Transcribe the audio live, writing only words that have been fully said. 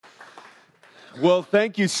Well,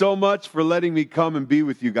 thank you so much for letting me come and be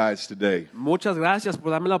with you guys today. Muchas gracias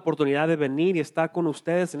por darme la oportunidad de venir y estar con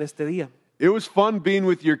ustedes en este día. It was fun being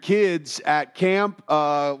with your kids at camp,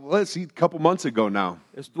 a couple months ago now.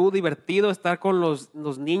 Estuvo divertido estar con los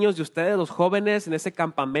niños de ustedes, los jóvenes, en ese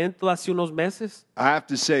campamento hace unos meses. I have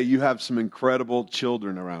to say, you have some incredible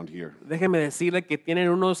children around here. Déjeme decirle que tienen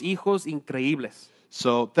unos hijos increíbles.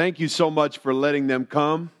 So thank you so much for letting them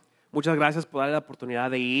come. Muchas gracias por darle la oportunidad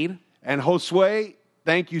de ir. And Josue,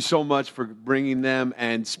 thank you so much for bringing them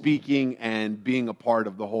and speaking and being a part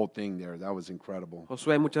of the whole thing there. That was incredible.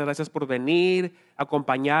 Josué, muchas gracias por venir,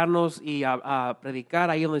 acompañarnos y a predicar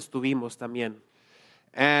ahí donde estuvimos también.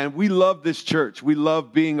 And we love this church. We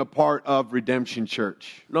love being a part of Redemption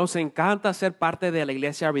Church. Nos encanta ser parte de la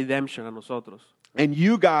iglesia Redemption a nosotros. And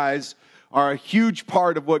you guys are a huge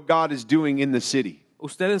part of what God is doing in the city.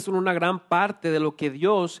 Ustedes son una gran parte de lo que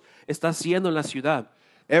Dios está haciendo en la ciudad.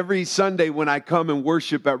 Every Sunday when I come and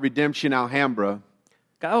worship at Redemption Alhambra,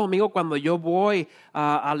 Cada domingo cuando yo voy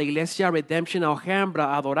a la iglesia Redemption Alhambra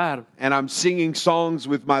a adorar, and I'm singing songs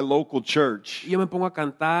with my local church, yo me pongo a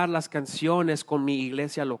cantar las canciones con mi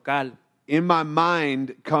iglesia local. in my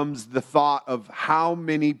mind comes the thought of how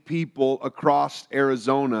many people across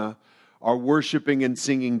Arizona are worshiping and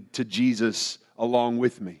singing to Jesus along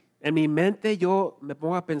with me. En mi mente yo me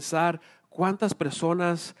pongo a pensar cuántas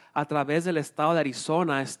personas a través del estado de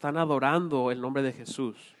Arizona están adorando el nombre de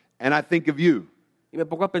Jesús. And I think of you. Y me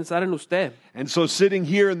pongo a pensar en usted. And so sitting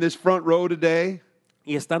here in this front row today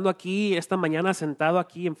Y estando aquí esta mañana sentado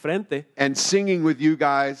aquí enfrente and singing with you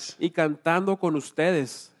guys y cantando con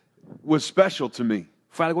ustedes was special to me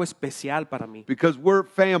fue algo especial para mí. because we're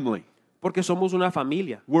family. Porque somos una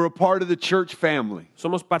familia. We're a part of the church family.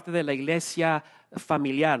 Somos parte de la iglesia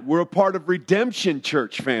familiar. We're a part of Redemption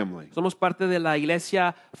Church family. Somos parte de la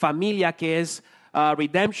iglesia familia que es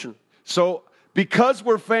Redemption. So because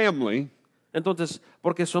we're family, Entonces,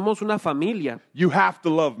 porque somos una familia, you have to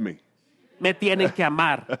love me. me tienen que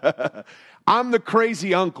amar. I'm the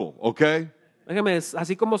crazy uncle, okay? Déjame,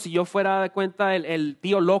 así como si yo fuera de cuenta el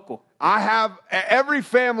tío loco. Every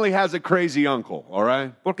family has a crazy uncle, all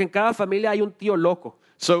right? Porque en cada familia hay un tío loco.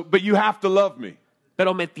 So, but you have to love me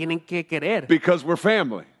Pero me tienen que querer. because we're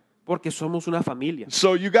family. Porque somos una familia.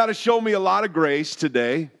 So you got to show me a lot of grace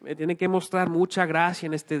today Me tienen que mostrar mucha gracia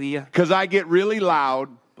en este día. because I get really loud.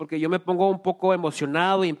 Porque yo me pongo un poco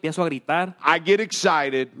emocionado y empiezo a gritar. I get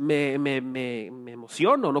excited, Me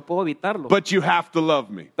emociono, no puedo evitarlo. but you have to love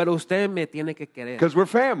me Pero usted me tiene que querer. because we're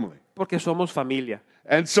family. Porque somos familia.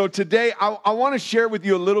 And so today I want to share with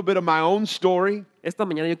you a little bit of my own story Esta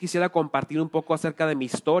mañana yo quisiera compartir un poco acerca de mi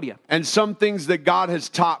historia and some things that God has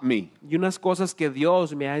taught me. y unas cosas que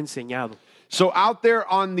Dios me ha enseñado. So out there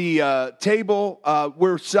on the table,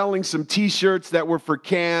 we're selling some T-shirts that were for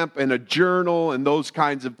camp and a journal and those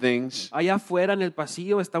kinds of things. Allá afuera en el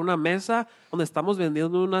pasillo está una mesa donde estamos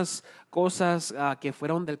vendiendo unas cosas que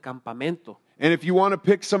fueron del campamento. And if you want to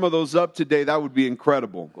pick some of those up today, that would be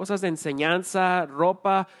incredible. Cosas de enseñanza,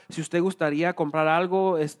 ropa. Si usted gustaría comprar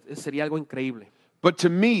algo, sería algo increíble. But to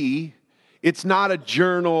me, it's not a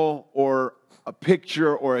journal or a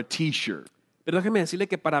picture or a T-shirt. Pero déjeme decirle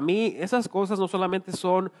que para mí esas cosas no solamente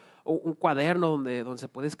son un cuaderno donde se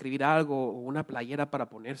puede escribir algo o una playera para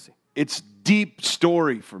ponerse. It's deep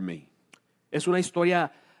story for me Es una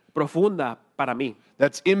historia profunda para mí,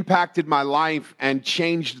 that's impacted my life and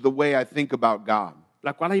changed the way I think about God.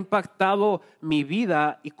 la cual ha impactado mi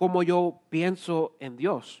vida y cómo yo pienso en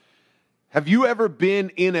Dios. Have you ever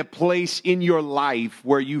been in a place in your life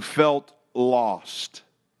where you felt lost?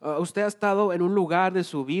 Usted ha estado en un lugar de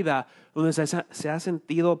su vida donde se ha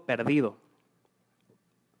sentido perdido,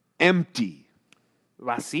 Empty,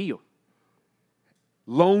 vacío,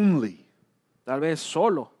 lonely. tal vez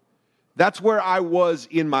solo. That's where I was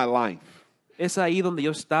in my life. Es ahí donde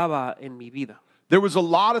yo estaba en mi vida. There was a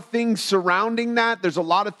lot of things surrounding that. There's a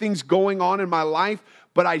lot of things going on in my life,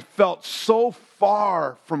 but I felt so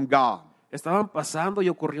far from God. Estaban pasando y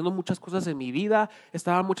ocurriendo muchas cosas en mi vida,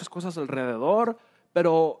 estaban muchas cosas alrededor,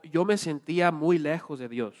 pero yo me sentía muy lejos de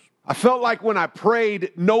Dios. I felt like when I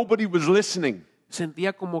prayed, nobody was listening.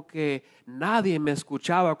 Sentía como que nadie me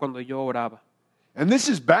escuchaba cuando yo oraba. And this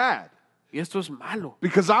is bad Y esto es malo,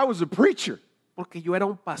 because I was a preacher porque yo era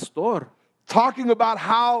un pastor talking about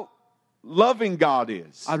how loving God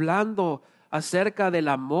is, hablando acerca del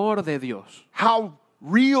amor de Dios. how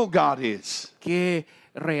real God is, Qué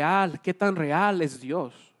tan real es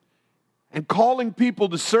Dios. and calling people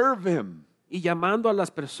to serve Him. Y llamando a las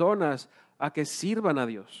personas a que sirvan a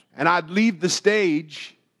Dios. And I'd leave the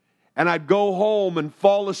stage and I'd go home and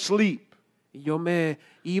fall asleep. Y yo me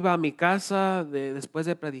iba a mi casa después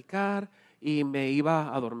de predicar y me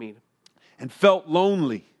iba a dormir. and felt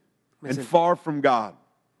lonely Me and sent- far from God.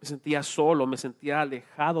 Me sentía solo, me sentía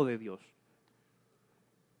alejado de Dios.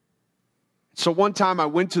 So one time I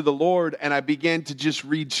went to the Lord and I began to just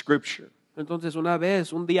read scripture. Entonces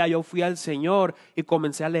un día yo fui al Señor y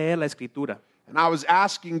comencé a leer la Escritura. And I was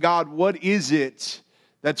asking God, what is it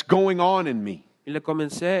that's going on in me? Y le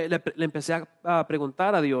empecé a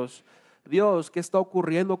preguntar a Dios, Dios, ¿qué está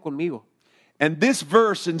ocurriendo conmigo? And this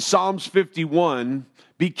verse in Psalms 51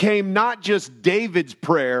 became not just David's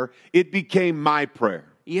prayer, it became my prayer.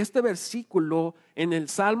 Y este versículo en el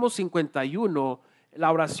Salmo 51,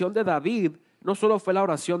 la oración de David, no solo fue la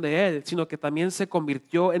oración de él, sino que también se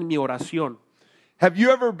convirtió en mi oración. Have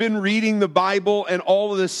you ever been reading the Bible and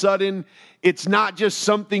all of a sudden it's not just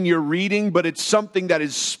something you're reading, but it's something that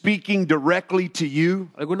is speaking directly to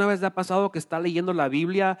you? ¿Alguna vez le ha pasado que está leyendo la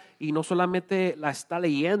Biblia y no solamente la está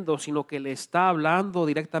leyendo, sino que le está hablando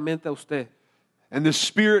directamente a usted? And the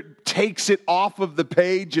Spirit takes it off of the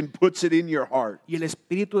page and puts it in your heart. Y el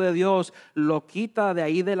Espíritu de Dios lo quita de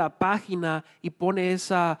ahí de la página y pone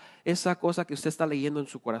esa cosa que usted está leyendo en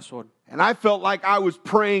su corazón. And I felt like I was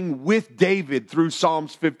praying with David through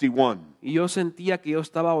Psalms 51. Y yo sentía que yo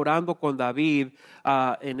estaba orando con David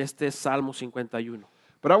en este Salmo 51.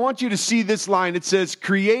 But I want you to see this line. It says,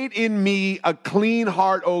 "Create in me a clean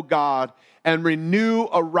heart, O God, and renew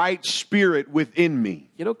a right spirit within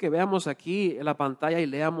me." Quiero que veamos aquí en la pantalla y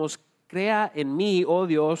leamos, crea en mí, oh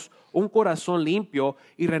Dios, un corazón limpio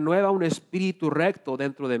y renueva un espíritu recto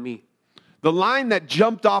dentro de mí. The line that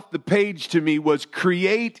jumped off the page to me was,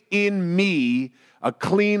 "Create in me a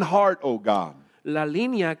clean heart, O God." La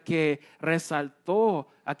línea que resaltó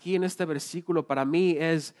aquí en este versículo para mí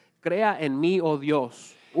es, crea en mí, oh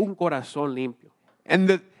Dios, un corazón limpio.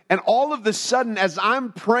 And all of a sudden, as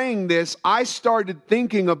I'm praying this, I started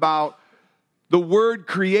thinking about the word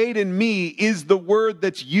create in me is the word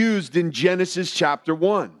that's used in Genesis chapter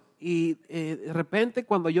 1. Y de repente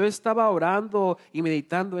cuando yo estaba orando y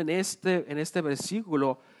meditando en este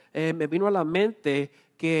versículo, me vino a la mente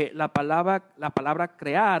que la palabra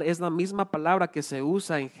crear es la misma palabra que se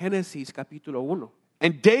usa en Génesis capítulo 1.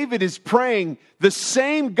 And David is praying, the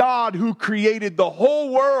same God who created the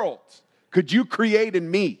whole world, could you create in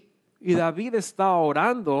me? Y David está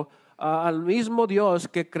orando al mismo Dios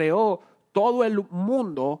que creó todo el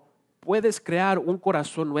mundo, ¿puedes crear un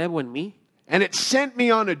corazón nuevo en mí? And it sent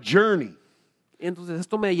me on a journey Entonces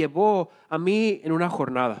esto me llevó a mí en una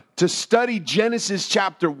jornada to study Genesis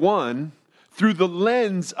chapter 1 through the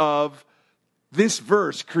lens of this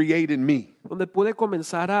verse, create in me. donde pude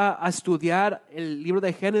comenzar a estudiar el libro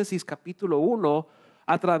de Génesis capítulo 1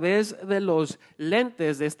 a través de los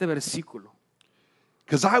lentes de este versículo.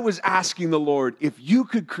 Because I was asking the Lord, if you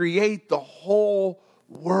could create the whole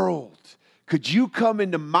world, could you come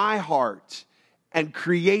into my heart and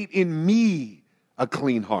create in me a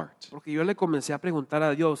clean heart? Porque yo le comencé a preguntar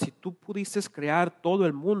a Dios, si tú pudieses crear todo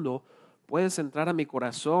el mundo, puedes entrar a mi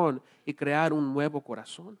corazón y crear un nuevo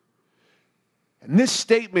corazón. And this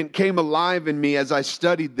statement came alive in me as I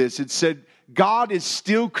studied this. It said, God is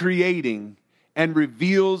still creating and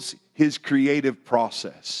reveals his creative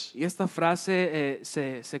process. Y esta frase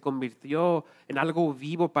se convirtió en algo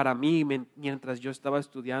vivo para mí mientras yo estaba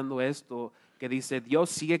estudiando esto, que dice, Dios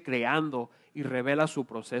sigue creando y revela su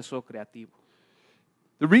proceso creativo.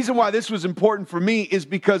 The reason why this was important for me is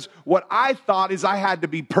because what I thought is I had to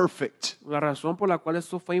be perfect. La razón por la cual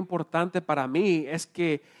esto fue importante para mí es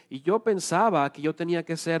que yo pensaba que yo tenía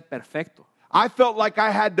que ser perfecto. I felt like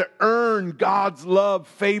I had to earn God's love,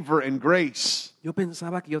 favor, and grace. Yo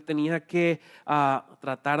pensaba que yo tenía que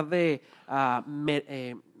tratar de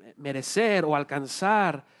merecer o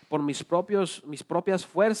alcanzar por mis propias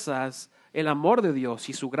fuerzas el amor de Dios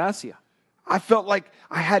y su gracia. I felt like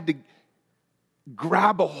I had to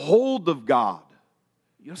grab a hold of God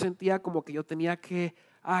Yo sentía como que yo tenía que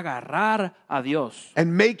agarrar a Dios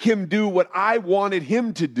and make him do what I wanted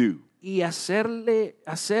him to do. y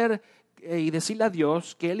y decirle a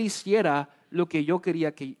Dios que Él hiciera lo que yo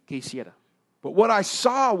quería que hiciera. But what I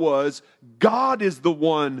saw was God is the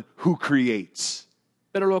one who creates.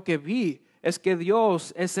 Pero lo que vi es que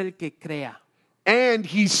Dios es el que crea And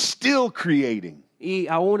he's still creating. y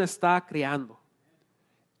aún está creando.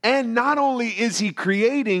 And not only is he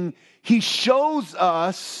creating, he shows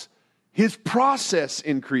us his process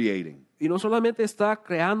in creating. Y no solamente está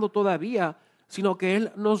creando todavía, sino que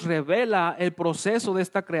Él nos revela el proceso de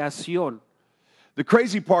esta creación. The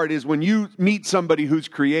crazy part is when you meet somebody who's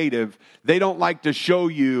creative, they don't like to show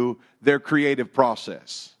you their creative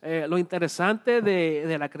process. Lo interesante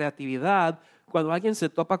de la creatividad, Cuando alguien se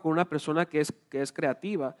topa con una persona que es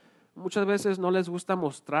creativa, muchas veces no les gusta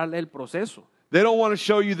mostrarle el proceso, They don't want to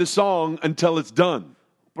show you the song until it's done.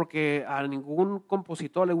 porque a ningún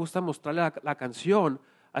compositor le gusta mostrarle la canción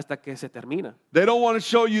hasta que se termina. They don't want to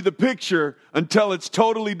show you the picture until it's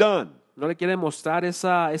totally done. No le quiere mostrar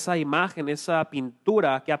esa imagen, esa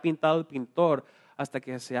pintura que ha pintado el pintor hasta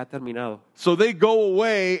que se ha terminado. So they go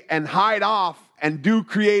away and hide off and do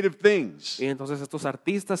creative things. Y entonces estos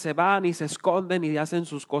artistas se van y se esconden y hacen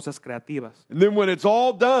sus cosas creativas. And then when it's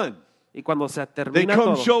all done, Y cuando se they termina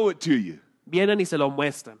come todo, show it to you. vienen y se lo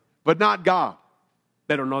muestran, But not God.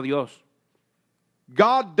 pero no Dios.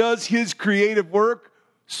 God does his creative work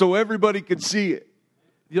so everybody can see it.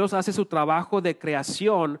 Dios hace su trabajo de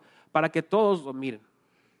creación para que todos lo miren.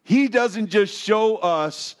 He doesn't just show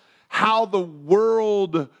us how the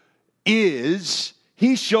world is,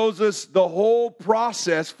 he shows us the whole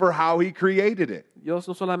process for how he created it. Dios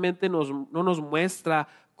no solamente no nos muestra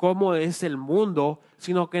cómo es el mundo,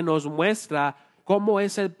 sino que nos muestra cómo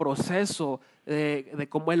es el proceso de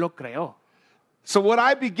cómo Él lo creó. So what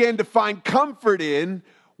I began to find comfort in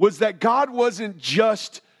was that God wasn't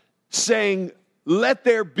just saying, let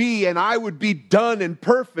there be and I would be done and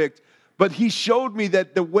perfect, but he showed me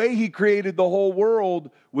that the way he created the whole world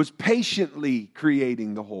was patiently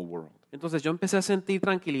creating the whole world. Entonces yo empecé a sentir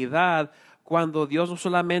tranquilidad cuando Dios no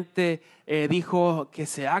solamente dijo que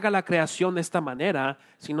se haga la creación de esta manera,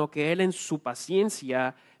 sino que Él en su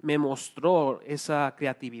paciencia me mostró esa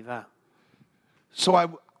creatividad. So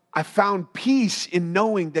I found peace in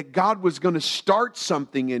knowing that God was going to start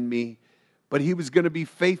something in me, but he was going to be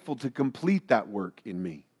faithful to complete that work in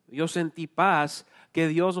me. Yo sentí paz que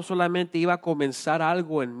Dios no solamente iba a comenzar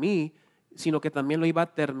algo en mí, sino que también lo iba a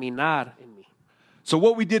terminar en mí. So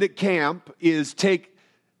what we did at camp is take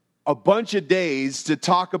a bunch of days to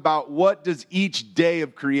talk about what does each day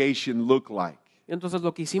of creation look like. Entonces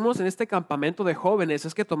lo que hicimos en este campamento de jóvenes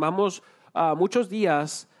es que tomamos muchos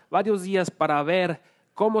días, varios días para ver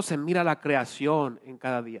cómo se mira la creación en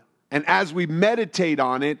cada día. And as we meditate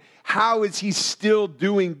on it, how is he still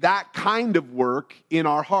doing that kind of work in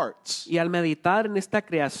our hearts? Y al meditar en esta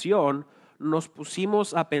creación, nos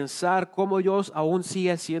pusimos a pensar cómo Dios aún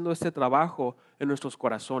sigue haciendo este trabajo en nuestros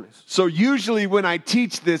corazones. So usually when I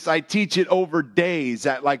teach this, I teach it over days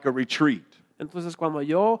at like a retreat. Entonces, cuando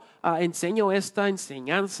yo enseño esta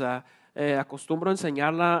enseñanza, acostumbro a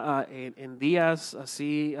enseñarla en días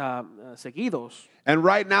así seguidos. And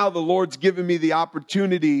right now, the Lord's given me the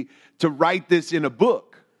opportunity to write this in a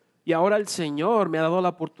book. Y ahora el Señor me ha dado la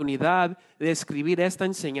oportunidad de escribir esta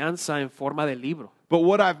enseñanza en forma de libro. But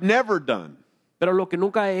what I've never done Pero lo que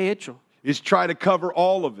nunca he hecho is try to cover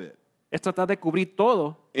all of it es tratar de cubrir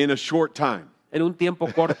todo in a short time. en un tiempo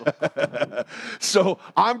corto. So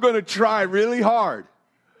I'm going to try really hard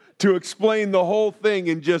to explain the whole thing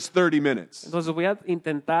in just 30 minutes. Entonces voy a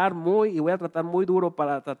tratar muy duro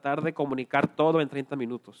para tratar de comunicar todo en 30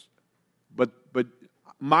 minutos. But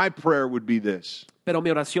my prayer would be this, Pero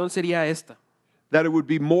mi oración sería esta, that it would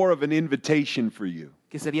be more of an invitation for you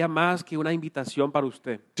que sería más que una invitación para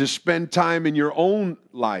usted, to spend time in your own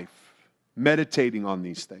life meditating on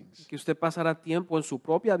these things que usted pasara tiempo en su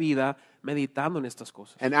propia vida meditando en estas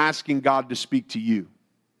cosas, and asking God to speak to you.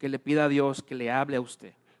 que le pida a Dios que le hable a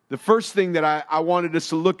usted. The first thing that I wanted us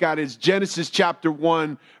to look at is Genesis chapter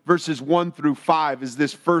 1, verses 1 through 5 is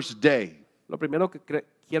this first day. Lo primero que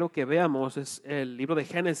quiero que veamos es el libro de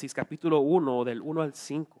Génesis, capítulo 1, del 1 al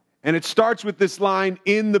 5. And it starts with this line,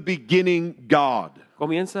 in the beginning, God.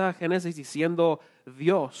 Comienza Génesis diciendo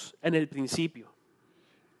Dios en el principio.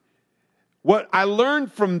 What I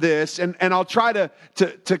learned from this, and I'll try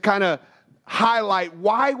to kind of highlight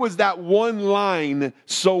why was that one line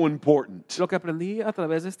so important. Lo que aprendí a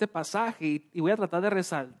través de este pasaje, y voy a tratar de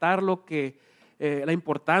resaltar la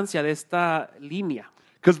importancia de esta línea.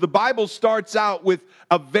 Because the Bible starts out with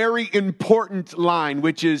a very important line,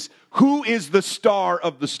 which is, who is the star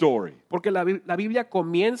of the story? Porque la Biblia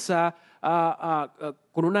comienza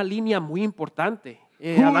con una línea muy importante,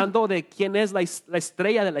 hablando de quién es la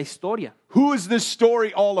estrella de la historia. Who is this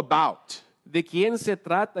story all about? ¿De quién se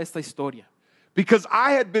trata esta historia? Because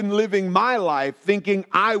I had been living my life thinking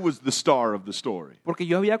I was the star of the story. Porque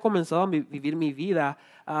yo había comenzado a vivir mi vida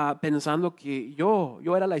pensando que yo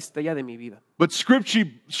era la estrella de mi vida. But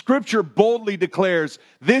scripture boldly declares,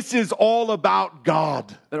 this is all about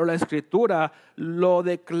God. Pero la Escritura lo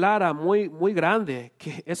declara muy, muy grande,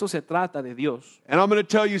 que eso se trata de Dios. And I'm going to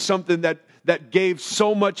tell you something that gave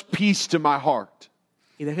so much peace to my heart.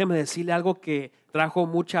 Y déjeme decirle algo que trajo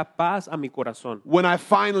mucha paz a mi corazón. When I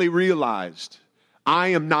finally realized I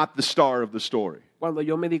am not the star of the story. Cuando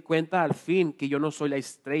yo me di cuenta al fin que yo no soy la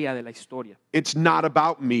estrella de la historia, It's not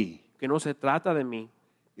about me. que no se trata de mí,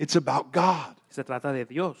 It's about God. se trata de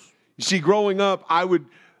Dios. You see, growing up, I would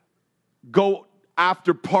go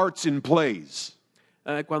after parts in plays.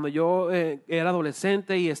 Cuando yo era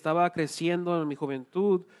adolescente y estaba creciendo en mi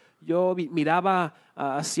juventud, yo miraba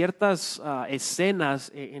ciertas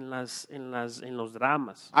escenas en los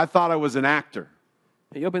dramas. I thought I was an actor.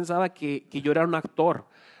 Yo pensaba que yo era un actor.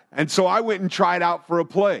 And so I went and tried out for a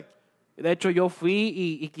play. De hecho, yo fui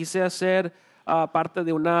y quise hacer parte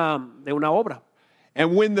de una obra.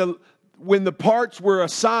 And when the parts were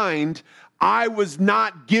assigned, I was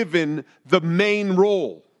not given the main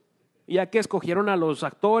role. Ya que escogieron a los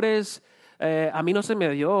actores, a mí no se me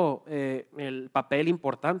dio el papel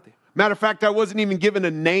importante. Matter of fact, I wasn't even given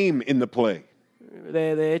a name in the play.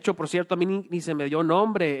 De hecho, por cierto, a mí ni se me dio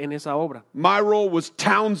nombre en esa obra. My role was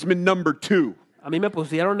townsman number 2. A mí me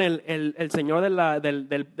pusieron el señor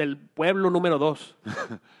del pueblo número 2.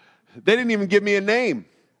 They didn't even give me a name.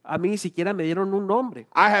 A mí ni siquiera me dieron un nombre.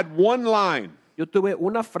 I had one line Yo tuve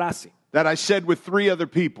una frase that I said with 3 other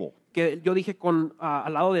people. que yo dije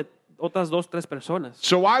al lado de otras 2, 3 personas.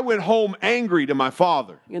 So I went home angry to my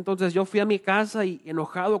father. Y entonces yo fui a mi casa y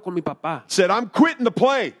enojado con mi papá. Said, I'm quitting the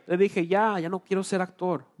play. Le dije, ya no quiero ser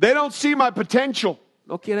actor. They don't see my potential.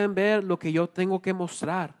 No quieren ver lo que yo tengo que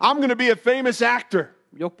mostrar. I'm going to be a famous actor.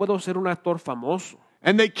 Yo puedo ser un actor famoso,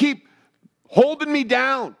 And they keep holding me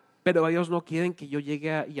down. pero ellos no quieren que yo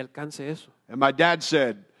llegue y alcance eso. And my dad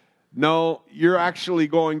said, no, you're actually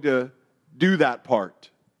going to do that part.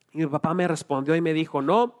 Y mi papá me respondió y me dijo,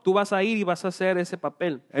 no, tú vas a ir y vas a hacer ese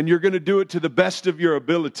papel. And you're going to do it to the best of your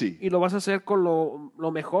ability Y lo vas a hacer con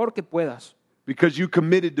lo mejor que puedas. because you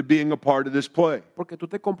committed to being a part of this play. Porque tú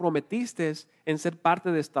te comprometiste en ser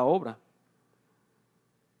parte de esta obra.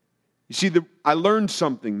 You see, I learned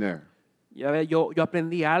something there. Ya ve, yo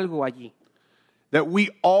aprendí algo allí. That we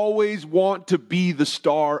always want to be the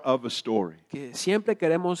star of a story. Que siempre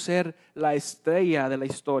queremos ser la estrella de la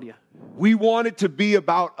historia. We want it to be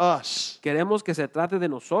about us, Queremos que se trate de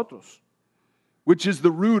nosotros, which is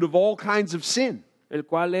the root of all kinds of sin. el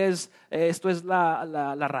cual esto es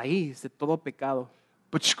la raíz de todo pecado.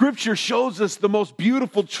 But Scripture shows us the most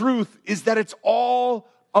beautiful truth is that it's all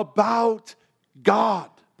about God.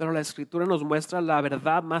 Pero la Escritura nos muestra la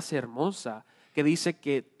verdad más hermosa, que dice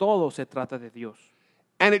que todo se trata de Dios.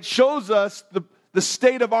 And it shows us the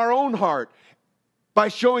state of our own heart by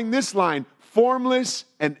showing this line, formless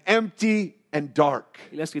and empty and dark.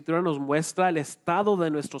 Y la Escritura nos muestra el estado de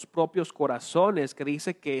nuestros propios corazones, que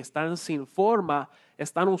dice que están sin forma,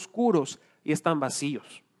 están oscuros y están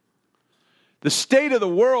vacíos. The state of the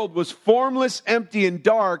world was formless, empty, and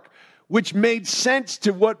dark, which made sense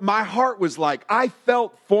to what my heart was like. I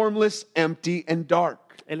felt formless, empty, and dark.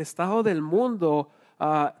 El estado del mundo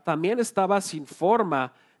también estaba sin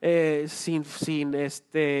forma, sin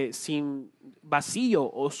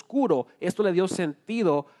vacío, oscuro. Esto le dio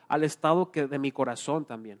sentido al estado de mi corazón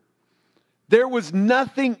también. There was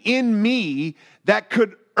nothing in me that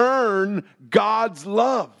could earn God's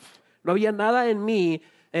love. No había nada en mí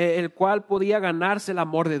el cual podía ganarse el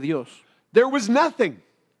amor de Dios. There was nothing.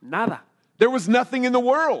 Nada. There was nothing in the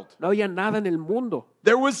world. No había nada en el mundo.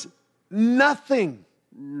 There was nothing.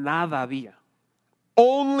 Nada había.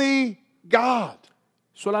 Only God.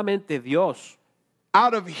 Solamente Dios.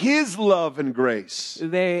 Out of His love and grace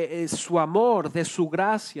De su amor, de su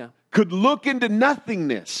gracia. could look into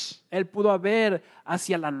nothingness Él pudo ver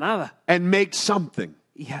hacia la nada and make something.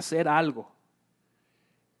 y hacer algo.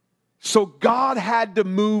 So God had to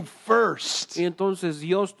move first. Y entonces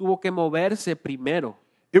Dios tuvo que moverse primero.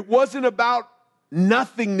 It wasn't about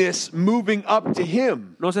nothingness moving up to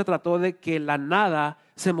Him. No se trató de que la nada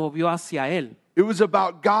se movió hacia Él. It was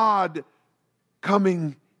about God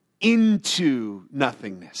coming into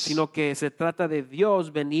nothingness, Sino que se trata de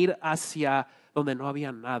Dios venir hacia donde no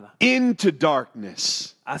había nada. into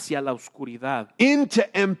darkness, Hacia la oscuridad. into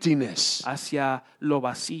emptiness, Hacia lo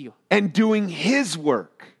vacío. and doing His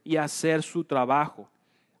work. Y hacer su trabajo.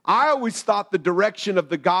 I always thought the direction of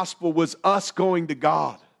the gospel was us going to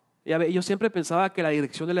God. Ya ve, yo siempre pensaba que la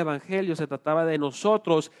dirección del Evangelio se trataba de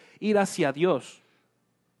nosotros ir hacia Dios.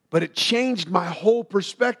 But it changed my whole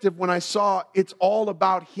perspective when I saw it's all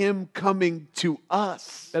about Him coming to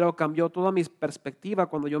us. Pero cambió toda mi perspectiva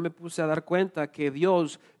cuando yo me puse a dar cuenta que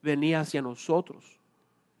Dios venía hacia nosotros.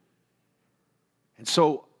 And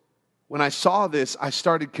so when I saw this, I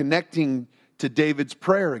started connecting to David's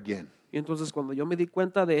prayer again. Y entonces cuando yo me di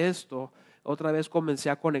cuenta de esto, otra vez comencé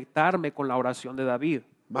a conectarme con la oración de David.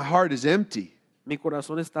 My heart is empty. Mi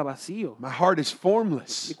corazón está vacío. My heart is Mi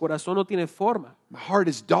formless. corazón no tiene forma. My heart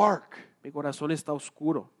is dark. Mi corazón está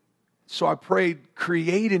oscuro. So I prayed,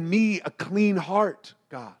 create in me a clean heart,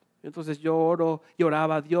 God. Entonces yo oro y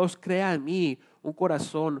oraba, Dios, crea en mí un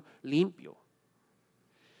corazón limpio.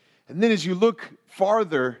 And then as you look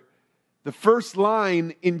farther, the first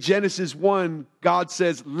line in Genesis 1, God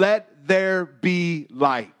says, let there be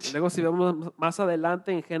light. Luego si vemos más adelante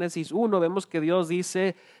en Génesis 1, vemos que Dios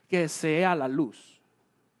dice que sea la luz.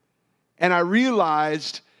 And I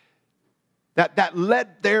realized that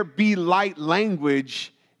let there be light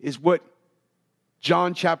language is what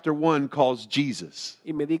John chapter 1 calls Jesus.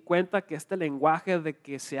 Y me di cuenta que este lenguaje de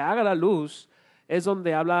que se haga la luz es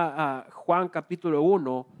donde habla Juan capítulo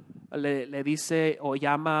 1, le dice o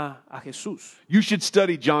llama a Jesús. You should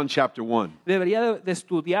study John chapter 1 Debería de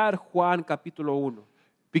estudiar Juan capítulo 1,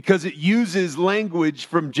 because it uses language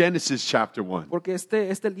from Genesis chapter 1. porque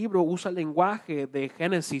este libro usa el lenguaje de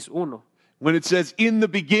Génesis 1, When it says, in the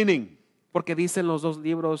beginning porque dicen los dos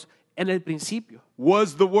libros, en el principio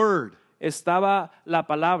was the Word, estaba la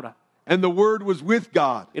palabra, and the Word was with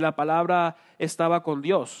God, y la palabra estaba con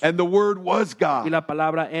Dios, and the Word was y God. la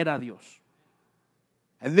palabra era Dios.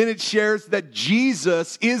 And then it shares that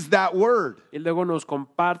Jesus is that Word Y luego nos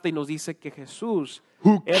comparte y nos dice que Jesús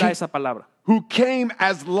Who era ca- esa palabra, who came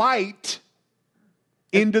as light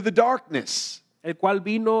into the darkness. el cual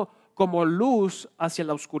vino como luz hacia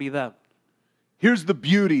la oscuridad. Here's the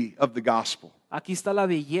beauty of the gospel. Aquí está la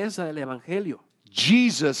belleza del evangelio.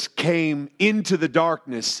 Jesus came into the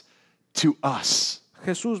darkness to us.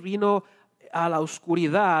 Jesús vino a la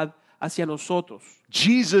oscuridad hacia nosotros.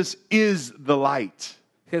 Jesus is the light.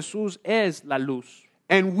 Jesús es la luz.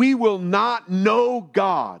 And we will not know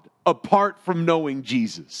God apart from knowing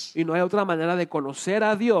Jesus. Y no hay otra manera de conocer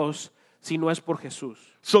a Dios si no es por Jesús.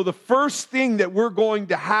 So the first thing that we're going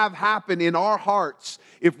to have happen in our hearts,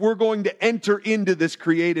 if we're going to enter into this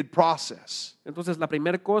created process, Entonces la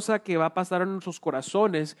primera cosa que va a pasar en nuestros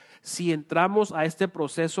corazones si entramos a este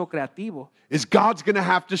proceso creativo is God's going to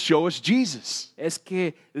have to show us Jesus. es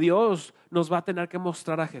que Dios nos va a tener que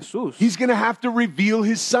mostrar a Jesús. He's going to have to reveal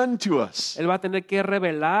his son to us. Él va a tener que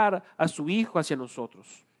revelar a su Hijo hacia nosotros.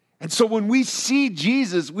 And so when we see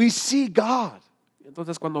Jesus, we see God.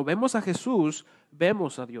 Entonces cuando vemos a Jesús,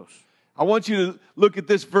 vemos a Dios. I want you to look at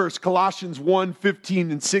this verse, Colossians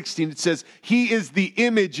 1:15 and 16. It says, He is the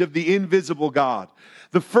image of the invisible God,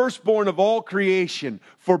 the firstborn of all creation.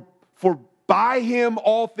 For by him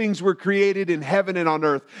all things were created in heaven and on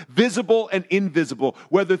earth, visible and invisible,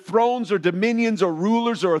 whether thrones or dominions or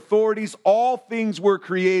rulers or authorities, all things were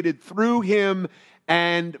created through him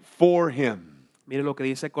and for him. Mire lo que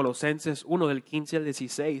dice Colosenses 1 del 15 al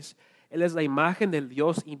 16. Él es la imagen del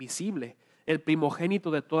Dios invisible, el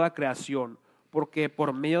primogénito de toda creación, porque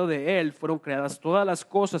por medio de él fueron creadas todas las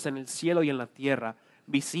cosas en el cielo y en la tierra,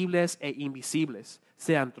 visibles e invisibles,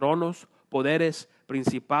 sean tronos, poderes,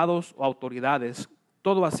 principados o autoridades.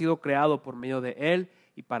 Todo ha sido creado por medio de él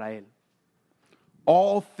y para él.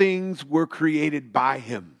 All things were created by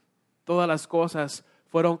him, Todas las cosas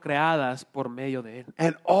fueron creadas por medio de él.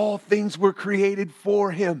 and all things were created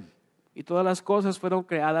for him. Y todas las cosas fueron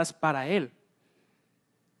creadas para él.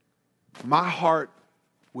 My heart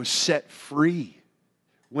was set free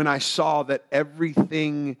when I saw that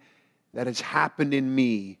everything that has happened in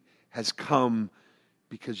me has come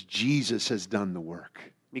because Jesus has done the work.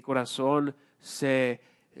 Mi corazón se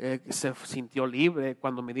sintió libre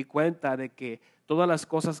cuando me di cuenta de que todas las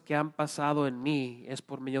cosas que han pasado en mí es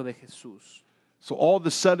por medio de Jesús. So all of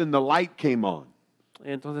a sudden the light came on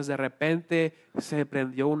Entonces de repente se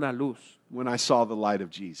prendió una luz when I saw the light of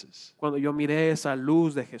Jesus. cuando yo miré esa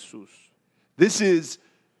luz de Jesús. This is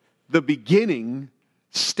the beginning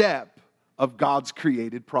step of God's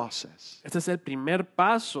created process. Este es el primer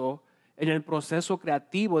paso en el proceso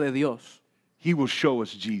creativo de Dios. He will show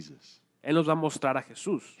us Jesus. Él nos va a mostrar a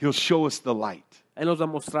Jesús. He'll show us the light. Él nos va a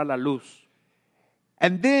mostrar la luz.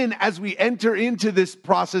 And then as we enter into this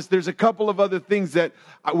process, there's a couple of other things that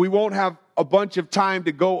we won't have a bunch of time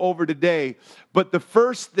to go over today. But the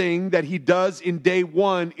first thing that he does in day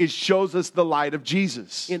one is shows us the light of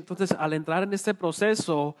Jesus. Y entonces al entrar en este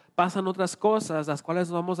proceso pasan otras cosas, las cuales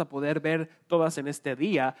no vamos a poder ver todas en este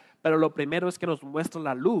día, pero lo primero es que nos muestra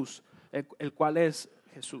la luz, el cual es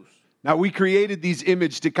Jesús. Now, we created these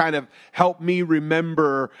images to kind of help me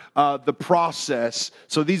remember the process.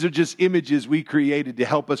 So these are just images we created to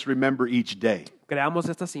help us remember each day. Creamos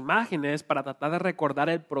estas imágenes para tratar de recordar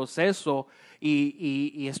el proceso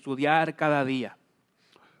y estudiar cada día.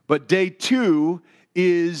 But day two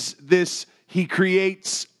is this, he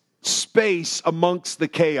creates space amongst the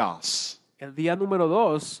chaos. El día número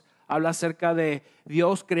 2 habla acerca de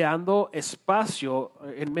Dios creando espacio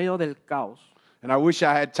en medio del caos. And I wish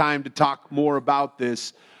I had time to talk more about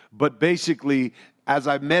this, but basically, as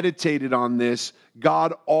I meditated on this,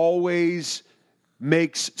 God always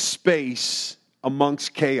makes space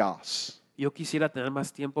amongst chaos. Yo quisiera tener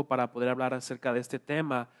más tiempo para poder hablar acerca de este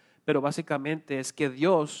tema, pero básicamente es que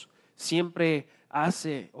Dios siempre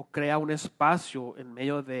hace o crea un espacio en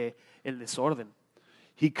medio de el desorden.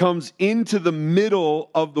 He comes into the middle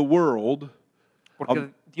of the world,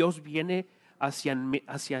 Porque Dios viene hacia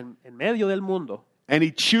en medio del mundo and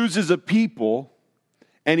he chooses a people,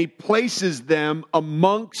 and he places them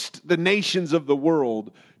amongst the nations of the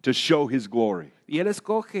world to show his glory. y Él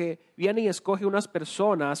viene y escoge unas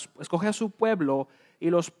personas, escoge a su pueblo y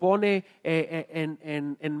los pone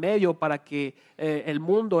en medio para que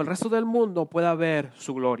el resto del mundo pueda ver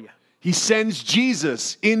su gloria. He sends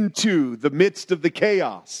Jesus into the midst of the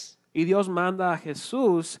chaos Y Dios manda a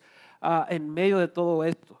Jesús en medio de todo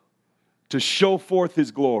esto to show forth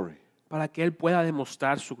his glory. para que Él pueda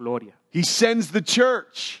demostrar su gloria. He sends the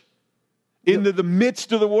church into the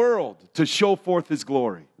midst of the world to show forth his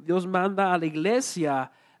glory. Dios manda a la iglesia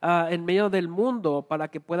en medio del mundo para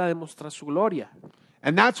que pueda demostrar su gloria.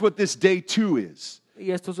 And that's what this day 2 is.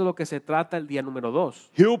 Y esto es de lo que se trata el día número 2.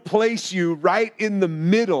 He'll place you right in the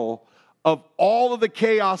middle of all of the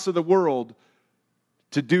chaos of the world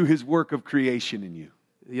to do his work of creation in you.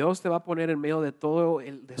 Dios te va a poner en medio de todo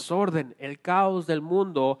el desorden, el caos del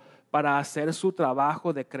mundo para hacer su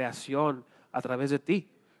trabajo de creación a través de ti.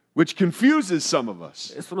 Which confuses some of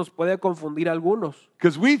us, Esto nos puede confundir a algunos,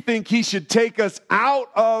 because we think he should take us out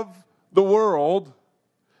of the world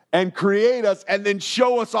and create us and then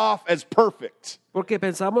show us off as perfect. porque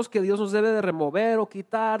pensamos que Dios nos debe de remover o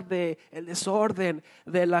quitar de el desorden,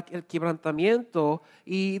 del el quebrantamiento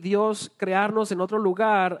y Dios crearnos en otro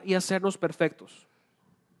lugar y hacernos perfectos.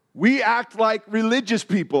 We act like religious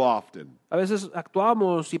people often, A veces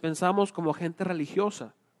actuamos y pensamos como gente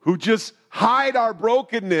religiosa, who just hide our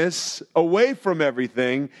brokenness away from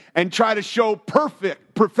everything and try to show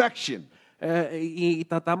perfection. y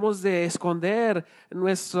tratamos de esconder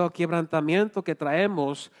nuestro quebrantamiento que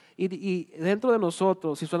traemos y dentro de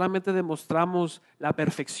nosotros y solamente demostramos la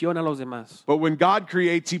perfección a los demás. But when God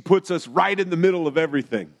creates, he puts us right in the middle of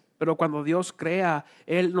everything Pero cuando Dios crea,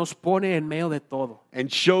 Él nos pone en medio de todo. and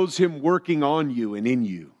shows him working on you and in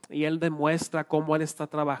you Y Él demuestra cómo Él está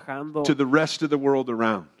trabajando to the rest of the world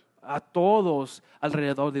around. a todos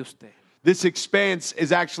alrededor de usted. This expanse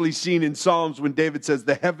is actually seen in Psalms when David says,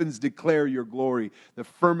 "The heavens declare your glory, the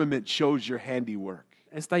firmament shows your handiwork."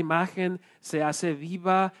 Esta imagen se hace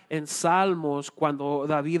viva en Salmos cuando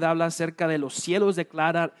David habla acerca de los cielos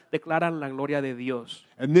declaran la gloria de Dios.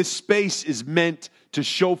 And this space is meant to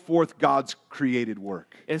show forth God's created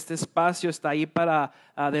work. Este espacio está ahí para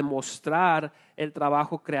demostrar el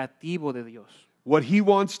trabajo creativo de Dios. What he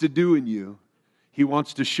wants to do in you, he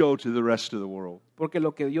wants to show to the rest of the world. Porque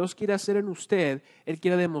lo que Dios quiere hacer en usted, Él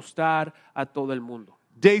quiere demostrar a todo el mundo.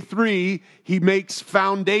 Day 3, he makes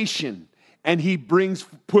foundation and he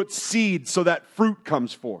puts seed so that fruit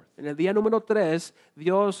comes forth. En el día número 3,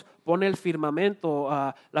 Dios pone el firmamento,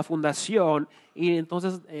 la fundación, y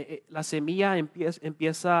entonces la semilla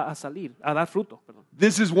empieza a salir, a dar fruto. Perdón.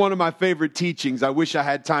 This is one of my favorite teachings. I wish I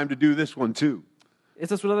had time to do this one too.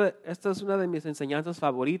 Esta es una de mis enseñanzas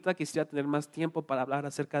favoritas. Quisiera tener más tiempo para hablar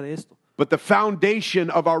acerca de esto. But the foundation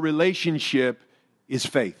of our relationship is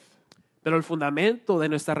faith. Pero el fundamento de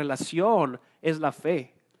nuestra relación es la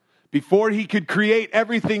fe. Before he could create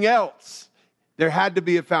everything else, there had to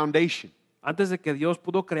be a foundation. Antes de que Dios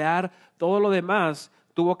pudo crear todo lo demás,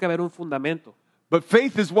 tuvo que haber un fundamento. But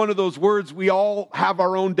faith is one of those words we all have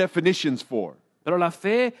our own definitions for. Pero la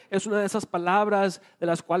fe es una de esas palabras de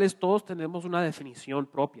las cuales todos tenemos una definición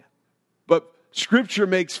propia. But Scripture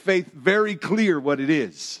makes faith very clear what it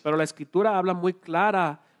is. Pero la Escritura habla muy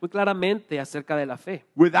claramente acerca de la fe.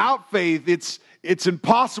 Without faith, it's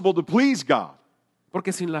impossible to please God.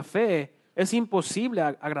 Porque sin la fe es imposible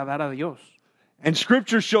agradar a Dios. And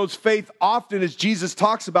Scripture shows faith often, as Jesus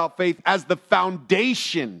talks about faith, as the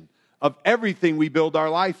foundation of everything we build our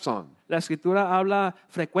lives on. La Escritura habla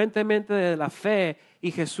frecuentemente de la fe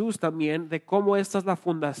y Jesús también de cómo esta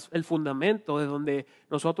es el fundamento de donde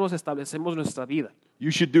nosotros establecemos nuestra vida. You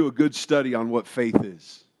should do a good study on what faith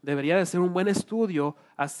is. Debería de ser un buen estudio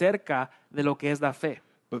acerca de lo que es la fe.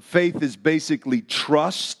 But faith is basically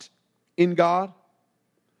trust in God,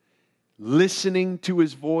 listening to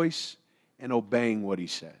his voice, and obeying what he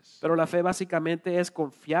says. Pero la fe básicamente es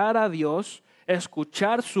confiar a Dios,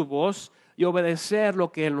 escuchar su voz y obedecer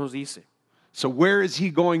lo que Él nos dice. So where is he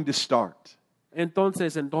going to start?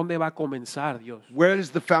 Entonces, ¿en dónde va a comenzar Dios? Where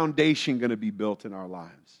is the foundation going to be built in our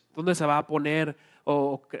lives? ¿Dónde se va a poner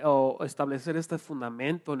o establecer este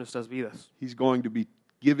fundamento en nuestras vidas? He's going to be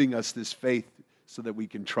giving us this faith so that we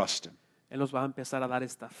can trust him. Él nos va a empezar a dar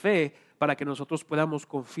esta fe para que nosotros podamos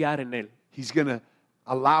confiar en Él. He's going to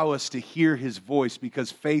allow us to hear his voice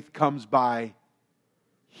because faith comes by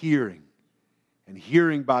hearing and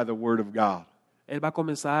hearing by the word of God. Él va a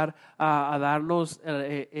comenzar a darnos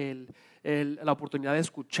la oportunidad de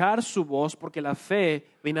escuchar su voz porque la fe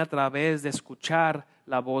viene a través de escuchar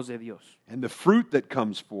la voz de Dios. And the fruit that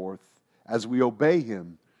comes forth as we obey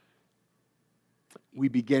him, we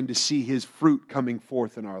begin to see his fruit coming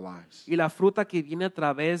forth in our lives. Y la fruta que viene a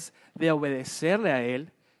través de obedecerle a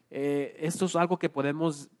Él, esto es algo que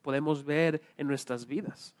podemos ver en nuestras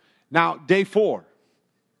vidas. Now, day 4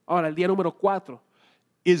 Ahora, el día número 4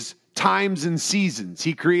 is times and seasons.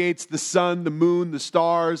 He creates the sun, the moon, the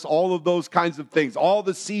stars, all of those kinds of things, all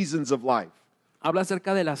the seasons of life. habla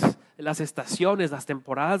acerca de las estaciones, las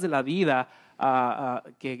temporadas de la vida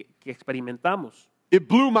que experimentamos. It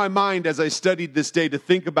blew my mind as I studied this day to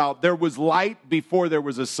think about there was light before there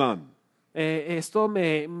was a sun. Esto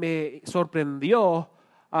me sorprendió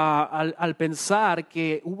al pensar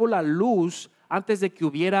que hubo la luz antes de que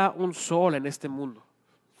hubiera un sol en este mundo.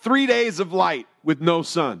 3 days of light with no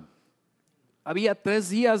sun. Había 3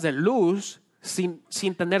 días de luz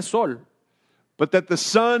sin tener sol. But that the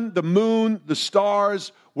sun, the moon, the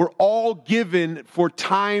stars were all given for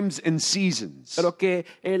times and seasons. Pero que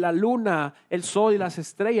la luna, el sol y las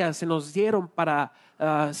estrellas se nos dieron para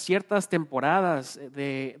ciertas temporadas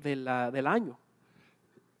del año.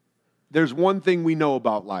 There's one thing we know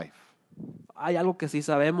about life. Hay algo que sí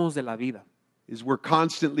sabemos de la vida. Is we're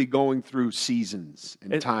constantly going through seasons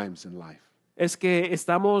and times in life. Es que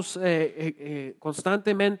estamos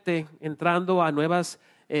constantemente entrando a nuevas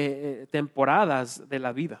temporadas de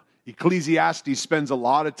la vida. Ecclesiastes spends a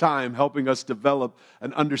lot of time helping us develop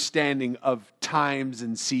an understanding of times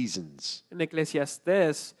and seasons. En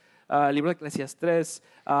Eclesiastés, el libro de Eclesiastés,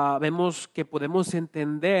 vemos que podemos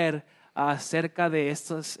entender acerca de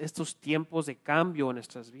estos tiempos de cambio en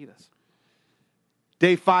nuestras vidas.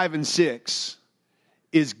 Day 5 and 6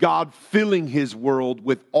 is God filling his world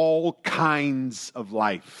with all kinds of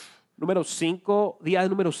life. Día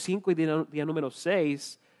número 5 y día número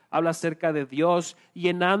 6 habla acerca de Dios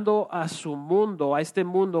llenando a su mundo, a este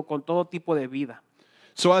mundo con todo tipo de vida.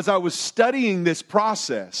 So as I was studying this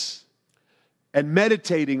process and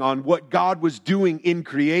meditating on what God was doing in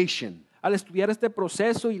creation, Al estudiar este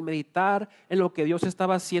proceso y meditar en lo que Dios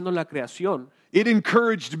estaba haciendo en la creación, it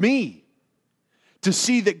encouraged me to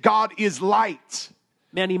see that God is light.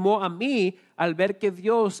 me animó a mí al ver que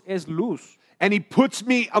Dios es luz. And he puts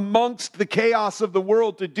me amongst the chaos of the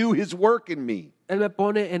world to do his work in me. Él me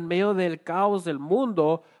pone en medio del caos del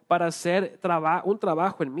mundo para hacer un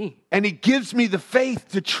trabajo en mí. And he gives me the faith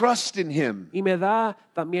to trust in him. Y me da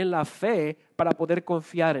también la fe para poder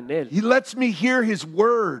confiar en Él. He lets me hear his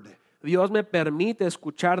word. Dios me permite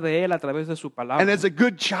escuchar de Él a través de su palabra. And as a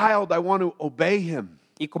good child, I want to obey him.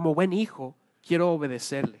 Y como buen hijo, quiero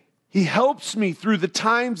obedecerle. He helps me through the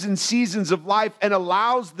times and seasons of life and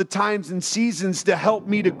allows the times and seasons to help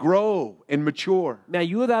me to grow and mature. Me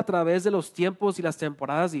ayuda a través de los tiempos y las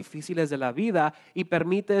temporadas difíciles de la vida y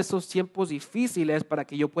permite esos tiempos difíciles para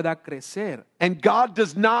que yo pueda crecer. And God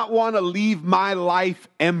does not want to leave my life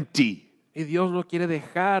empty. Y Dios no quiere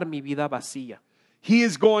dejar mi vida vacía. He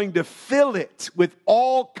is going to fill it with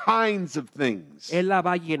all kinds of things Él la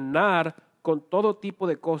va a llenar con todo tipo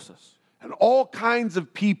de cosas and all kinds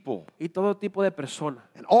of people y todo tipo de personas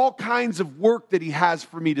and all kinds of work that he has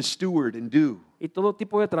for me to steward and do. y todo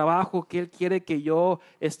tipo de trabajo que Él quiere que yo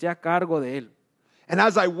esté a cargo de Él. And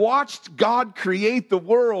as I watched God create the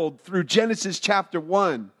world through Genesis chapter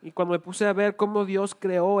 1, Y cuando me puse a ver cómo Dios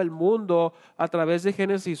creó el mundo a través de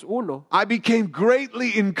Génesis 1, I became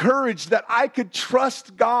greatly encouraged that I could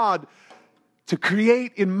trust God to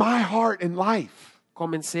create in my heart and life.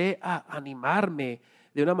 comencé a animarme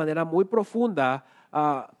de una manera muy profunda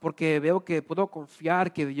porque veo que puedo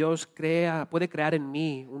confiar que Dios puede crear en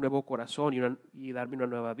mí un nuevo corazón y darme una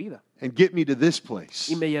nueva vida. And get me to this place.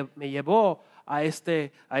 Y me llevó a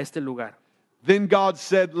este lugar. Then God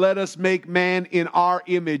said, "Let us make man in our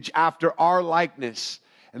image, after our likeness,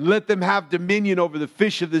 and let them have dominion over the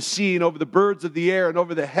fish of the sea, and over the birds of the air, and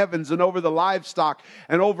over the heavens, and over the livestock,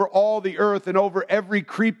 and over all the earth, and over every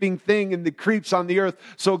creeping thing and that creeps on the earth."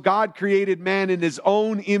 So God created man in his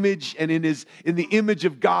own image, and in the image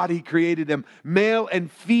of God he created them. Male and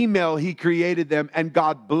female he created them, and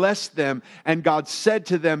God blessed them. And God said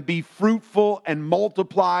to them, "Be fruitful and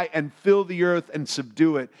multiply and fill the earth and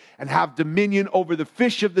subdue it, and have dominion over the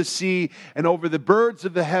fish of the sea, and over the birds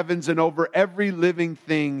of the heavens, and over every living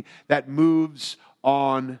thing thing that moves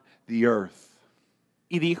on the earth.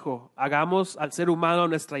 Y dijo, hagamos al ser humano a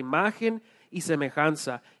nuestra imagen y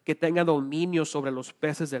semejanza, que tenga dominio sobre los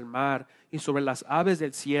peces del mar y sobre las aves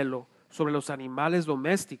del cielo, sobre los animales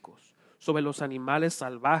domésticos, sobre los animales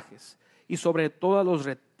salvajes y sobre todos los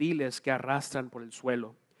reptiles que arrastran por el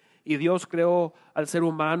suelo. Y Dios creó al ser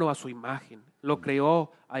humano a su imagen, lo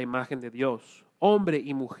creó a imagen de Dios. Hombre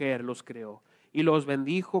y mujer los creó y los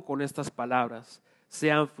bendijo con estas palabras: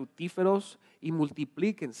 sean fructíferos y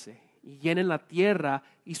multiplíquense y llenen la tierra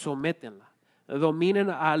y sométenla. Dominen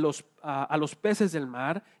a los peces del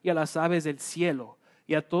mar y a las aves del cielo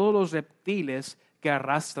y a todos los reptiles que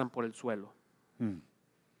arrastran por el suelo.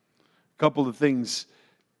 Couple of things.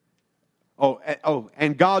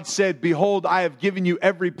 And God said, behold, I have given you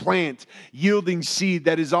every plant yielding seed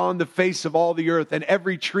that is on the face of all the earth, and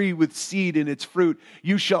every tree with seed in its fruit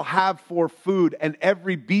you shall have for food, and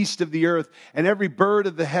every beast of the earth, and every bird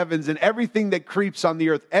of the heavens, and everything that creeps on the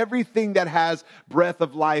earth, everything that has breath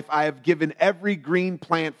of life, I have given every green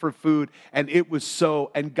plant for food. And it was so.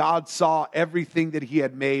 And God saw everything that he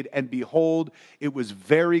had made, and behold, it was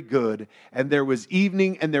very good. And there was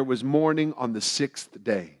evening and there was morning on the sixth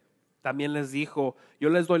day. También les dijo, yo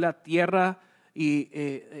les doy la tierra y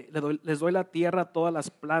les doy la tierra a todas las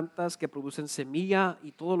plantas que producen semilla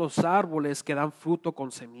y todos los árboles que dan fruto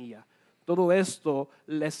con semilla. Todo esto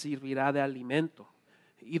les servirá de alimento.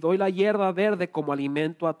 Y doy la hierba verde como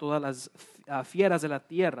alimento a todas las fieras de la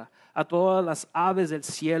tierra, a todas las aves del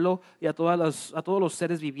cielo y a todos los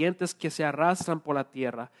seres vivientes que se arrastran por la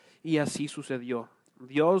tierra. Y así sucedió.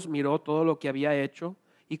 Dios miró todo lo que había hecho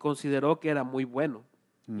y consideró que era muy bueno.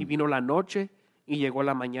 Y vino la noche y llegó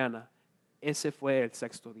la mañana. Ese fue el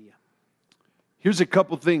sexto día. Here's a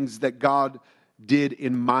couple things that God did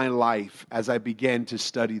in my life as I began to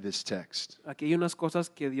study this text. Aquí hay unas cosas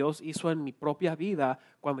que Dios hizo en mi propia vida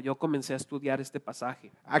cuando yo comencé a estudiar este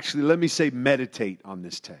pasaje. Actually, let me say meditate on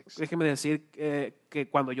this text. Déjeme decir que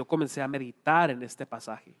cuando yo comencé a meditar en este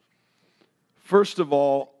pasaje. First of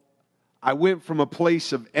all, I went from a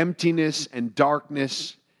place of emptiness and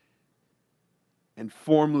darkness and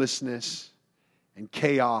formlessness and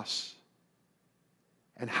chaos.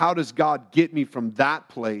 And how does God get me from that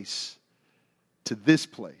place to this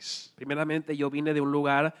place? Primeramente, yo vine de un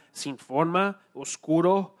lugar sin forma,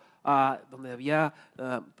 oscuro, donde había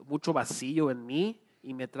mucho vacío en mí,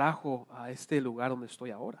 y me trajo a este lugar donde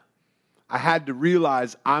estoy ahora. I had to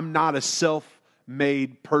realize I'm not a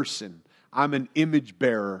self-made person. I'm an image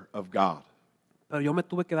bearer of God. Pero yo me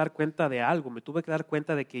tuve que dar cuenta de algo, me tuve que dar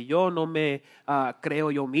cuenta de que yo no me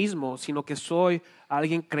creo yo mismo, sino que soy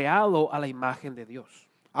alguien creado a la imagen de Dios.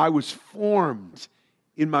 I was formed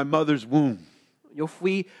in my mother's womb. Yo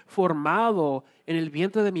fui formado en el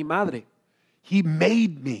vientre de mi madre. He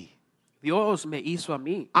made me. Dios me hizo a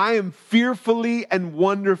mí. I am fearfully and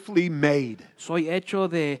wonderfully made. Soy hecho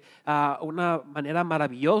de una manera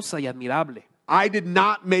maravillosa y admirable. I did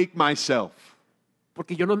not make myself.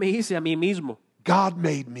 Porque yo no me hice a mí mismo. God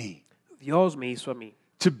made me. Dios me hizo a mí.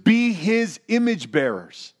 To be his image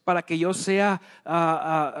bearers. Para que yo sea,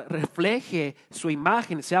 refleje su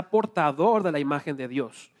imagen, sea portador de la imagen de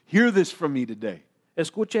Dios. Hear this from me today.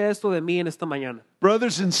 Escuche esto de mí en esta mañana.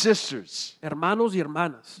 Brothers and sisters, Hermanos y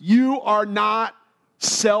hermanas, you are not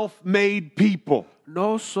self-made people.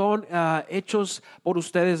 no son hechos por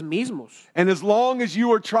ustedes mismos. And as long as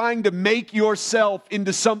you are trying to make yourself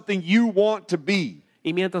into something you want to be,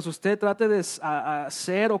 Y mientras usted trate de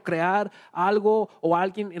hacer o crear algo o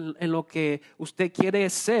alguien en lo que usted quiere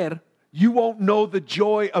ser, you won't know the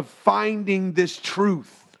joy of finding this truth.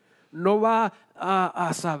 no va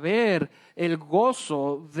a saber el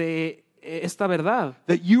gozo de esta verdad,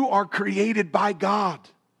 That you are created by God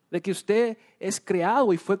de que usted es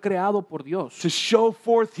creado y fue creado por Dios, to show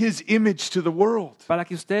forth his image to the world. para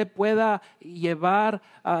que usted pueda llevar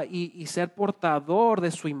y ser portador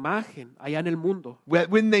de su imagen allá en el mundo.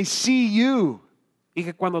 When they see you, Y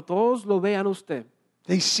que cuando todos lo vean a usted,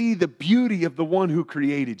 they see the beauty of the one who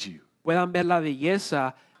created you puedan ver la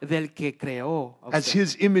belleza del que creó a as usted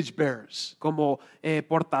his image bearers. como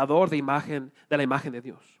portador de la imagen de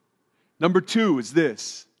Dios. Number 2 is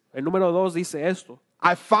this. El número 2 dice esto: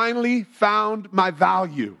 I finally found my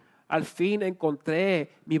value al fin encontré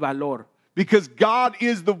mi valor, because God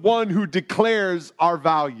is the one who declares our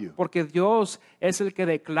value. porque Dios es el que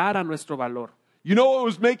declara nuestro valor. You know what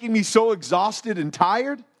was making me so exhausted and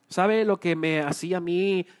tired? ¿Sabe lo que me hacía a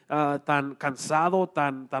mí tan cansado,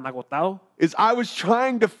 tan agotado? Is I was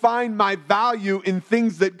trying to find my value in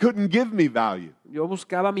things that couldn't give me value. Yo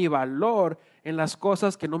buscaba mi valor en las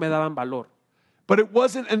cosas que no me daban valor. But it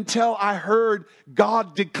wasn't until I heard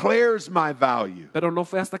God declares my value. Pero no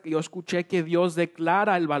fue hasta que yo escuché que Dios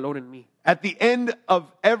declara el valor en mí. At the end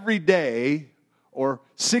of every day, or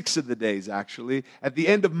 6 of the days actually, at the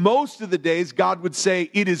end of most of the days, God would say,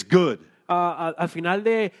 "It is good." Al final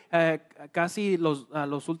de casi los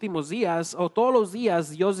últimos días, o todos los días,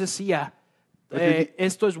 Dios decía,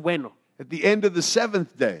 esto es bueno. At the end of the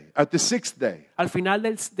 7th day, at the 6th day, Al final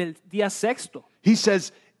del día sexto, he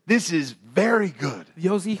says, "This is very good."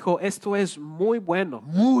 Dios dijo, esto es muy bueno,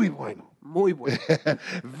 Muy bueno. muy bueno,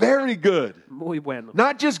 Very good. muy bueno.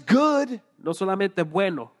 Not just good, No solamente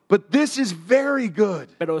bueno, but this is very good.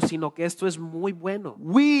 pero sino que esto es muy bueno.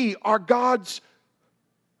 We are God's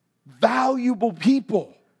valuable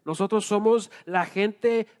people. Nosotros somos la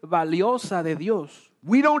gente valiosa de Dios.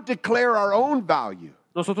 We don't declare our own value.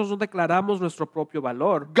 Nosotros no declaramos nuestro propio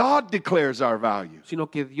valor, God declares our value. sino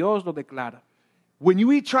que Dios lo declara. When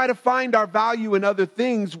we try to find our value in other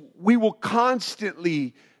things, we will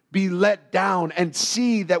constantly be let down and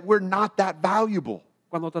see that we're not that valuable.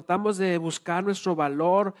 Cuando tratamos de buscar nuestro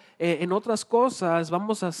valor en otras cosas,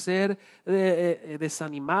 vamos a ser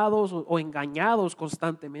desanimados o engañados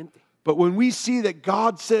constantemente. But when we see that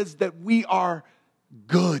God says that we are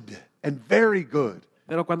good and very good,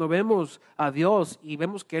 Pero cuando vemos a Dios y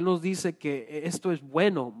vemos que Él nos dice que esto es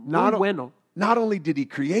bueno, muy not, bueno, not only did He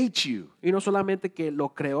create you, y no solamente que lo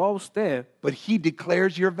creó a usted, but He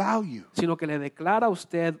declares your value. sino que le declara a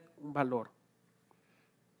usted un valor.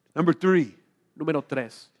 Number 3, Número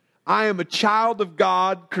 3. I am a child of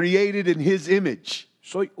God created in His image.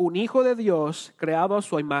 Soy un hijo de Dios creado a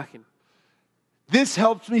su imagen. This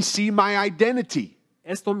helps me see my identity.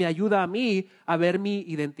 Esto me ayuda a mí a ver mi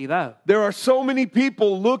identidad. There are so many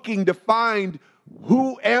people looking to find,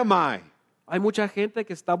 who am I? Hay mucha gente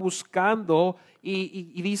que está buscando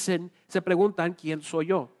y dicen, se preguntan quién soy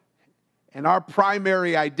yo. And our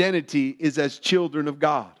primary identity is as children of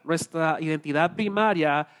God. Nuestra identidad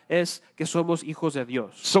primaria es que somos hijos de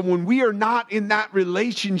Dios. So when we are not in that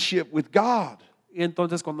relationship with God, Y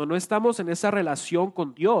entonces cuando no estamos en esa relación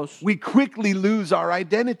con Dios, we quickly lose our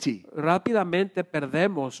identity. rápidamente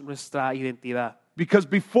perdemos nuestra identidad. Because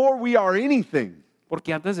before we are anything,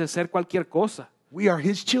 Porque antes de ser cualquier cosa, we are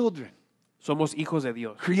His children, somos hijos de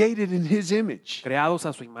Dios, created in His image. creados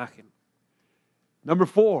a su imagen. Number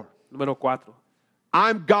 4, Número 4.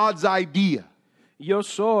 I'm God's idea. Yo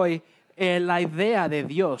soy la idea de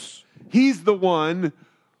Dios. He's the one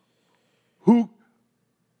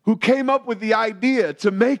who came up with the idea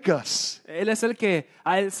to make us, Él es el que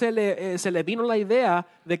a él se le vino la idea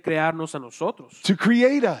de crearnos a nosotros, to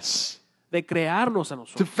create us, de crearnos a to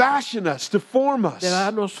nosotros, fashion us, to form us. de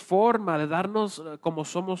darnos forma, de darnos como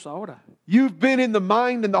somos ahora. You've been in the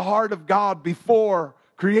mind and the heart of God before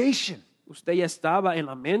creation. Usted ya estaba en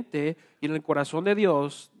la mente y en el corazón de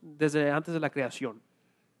Dios desde antes de la creación.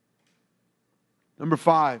 Number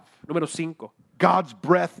 5, Número 5. God's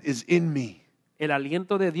breath is in me. El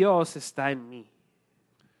aliento de Dios está en mí.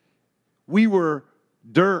 We were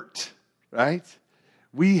dirt, right?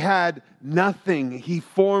 We had nothing. He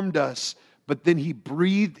formed us, but then He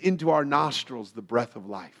breathed into our nostrils the breath of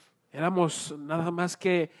life. Éramos nada más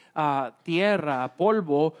que tierra,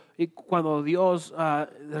 polvo, y cuando Dios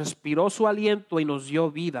respiró su aliento y nos dio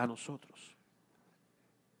vida a nosotros.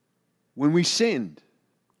 When we sinned,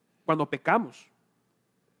 Cuando pecamos,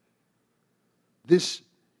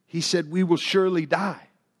 He said, we will surely die.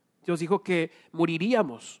 Dios dijo que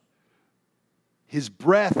moriríamos. His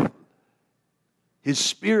breath, His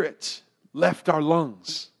spirit left our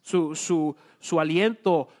lungs. Su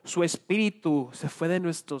aliento, su espíritu se fue de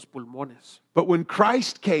nuestros pulmones. But when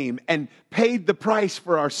Christ came and paid the price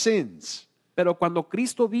for our sins, Pero cuando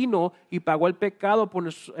Cristo vino y pagó el precio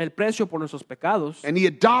por nuestros pecados and He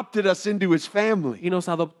adopted us into His family, y nos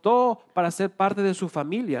adoptó para ser parte de su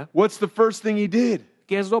familia, what's the first thing He did?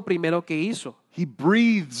 ¿qué es lo primero que hizo? He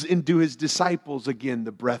breathes into His disciples again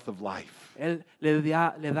the breath of life. Él le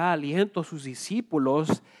da aliento a sus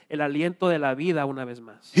discípulos, el aliento de la vida una vez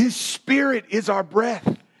más. His spirit is our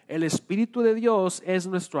breath El Espíritu de Dios es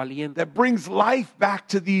nuestro aliento, that brings life back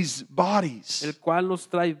to these bodies. el cual nos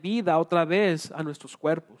trae vida otra vez a nuestros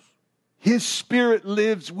cuerpos. His spirit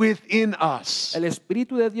lives within us. El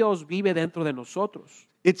Espíritu de Dios vive dentro de nosotros.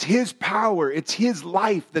 It's His power, it's His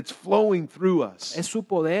life that's flowing through us. Es su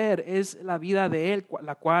poder, es la vida de Él,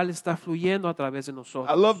 la cual está fluyendo a través de I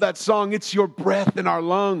nosotros. love that song, It's Your Breath in Our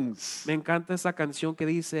Lungs. Me encanta esa canción que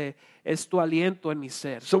dice, es tu aliento en mi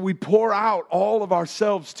ser. So we pour out all of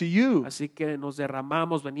ourselves to you. Así que nos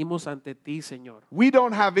derramamos, venimos ante ti, Señor. We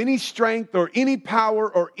don't have any strength or any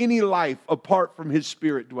power or any life apart from His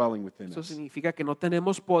Spirit dwelling within Eso us. significa que no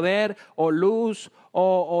tenemos poder o luz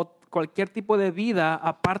o cualquier tipo de vida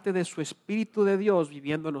aparte de su Espíritu de Dios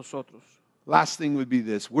viviendo en nosotros. Last thing would be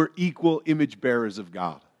this, we're equal image bearers of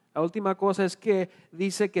God. La última cosa es que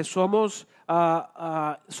dice que somos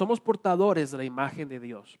portadores de la imagen de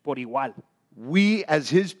Dios por igual. We as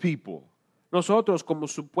His people, Nosotros como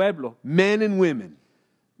su pueblo, men and women,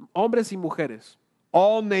 hombres y mujeres,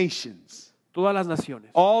 all nations, todas las naciones,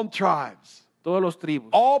 all tribes, todos los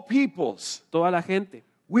tribus, all peoples, toda la gente,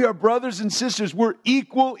 we are brothers and sisters. We're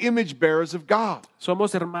equal image bearers of God.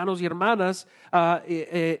 somos hermanos y hermanas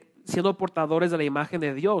siendo portadores de la imagen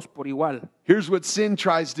de Dios por igual. Here's what sin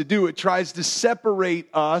tries to do. It tries to separate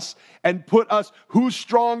us and put us, who's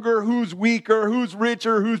stronger, who's weaker, who's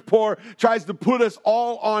richer, who's poor, tries to put us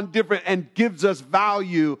all on different and gives us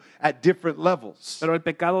value at different levels. Pero el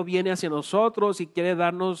pecado viene hacia nosotros y quiere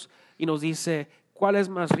darnos y nos dice, ¿cuál es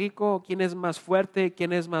más rico? ¿Quién es más fuerte?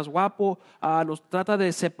 ¿Quién es más guapo? Nos trata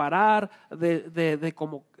de separar de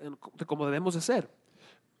cómo debemos de ser.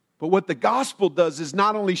 But what the gospel does is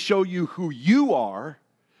not only show you who you are,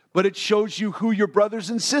 but it shows you who your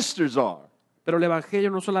brothers and sisters are. Pero el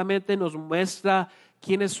Evangelio no solamente nos muestra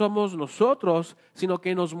quiénes somos nosotros, sino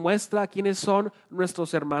que nos muestra quiénes son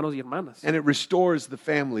nuestros hermanos y hermanas. And it restores the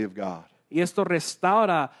family of God. Y esto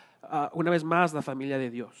restaura una vez más la familia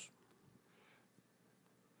de Dios.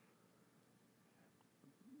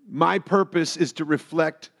 My purpose is to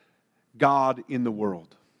reflect God in the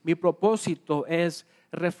world. Mi propósito es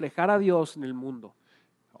reflejar a Dios en el mundo.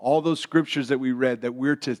 All those scriptures that we read, that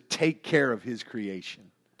we're to take care of His creation.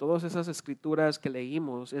 Todas esas escrituras que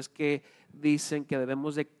leímos es que dicen que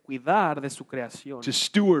debemos de cuidar de su creación. To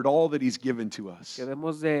steward all that He's given to us. Que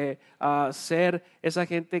debemos de ser esa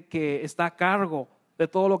gente que está a cargo de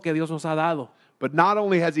todo lo que Dios nos ha dado. But not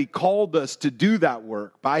only has He called us to do that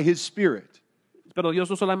work by His Spirit, Pero Dios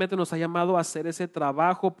no solamente nos ha llamado a hacer ese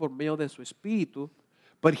trabajo por medio de su Espíritu,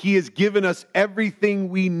 but He has given us everything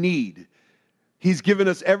we need. He's given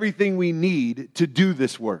us everything we need to do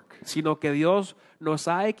this work. sino que Dios nos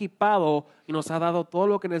ha equipado y nos ha dado todo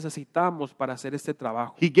lo que necesitamos para hacer este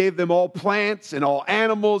trabajo. He gave them all plants and all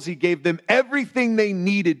animals. He gave them everything they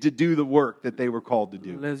needed to do the work that they were called to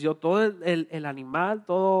do. Les dio todo el animal,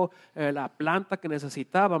 toda la planta que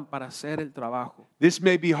necesitaban para hacer el trabajo. This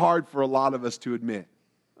may be hard for a lot of us to admit.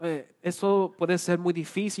 Eso puede ser muy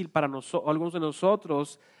difícil para algunos de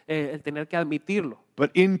nosotros el tener que admitirlo.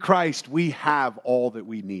 But in Christ, we have all that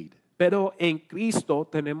we need. Pero en Cristo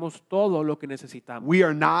tenemos todo lo que necesitamos. We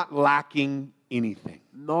are not lacking anything.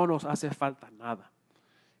 No nos hace falta nada.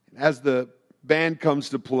 As the band comes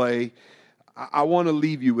to play, I want to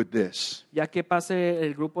leave you with this. Ya que pase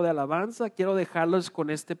el grupo de alabanza, quiero dejarlos con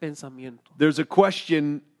este pensamiento. There's a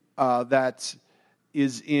question that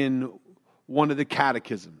is in one of the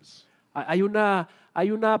catechisms. Hay una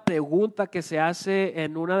pregunta que se hace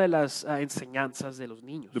en una de las enseñanzas de los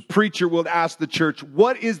niños. The preacher will ask the church,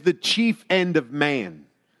 what is the chief end of man?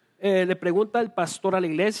 Le pregunta el pastor a la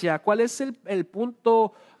iglesia, ¿cuál es el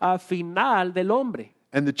punto final del hombre?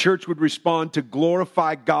 And the church would respond, to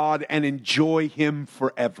glorify God and enjoy Him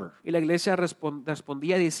forever. Y la iglesia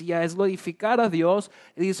respondía y decía, es glorificar a Dios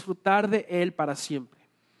y disfrutar de Él para siempre.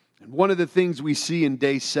 And one of the things we see in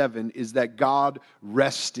day 7 is that God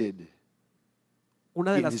rested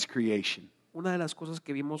Una de in las His creation. Una de las cosas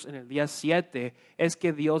que vimos en el día 7 es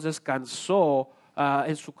que Dios descansó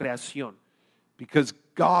en su creación. Because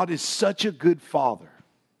God is such a good Father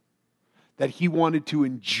that He wanted to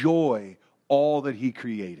enjoy all that He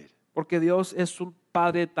created. Porque Dios es un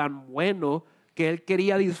Padre tan bueno que Él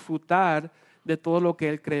quería disfrutar de todo lo que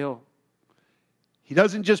Él creó. He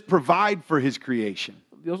doesn't just provide for His creation.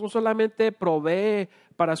 Dios no solamente provee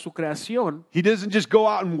para su creación. He doesn't just go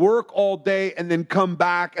out and work all day and then come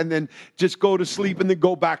back and then just go to sleep and then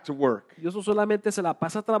go back to work. Dios no solamente se la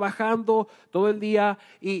pasa trabajando todo el día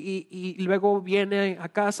y luego viene a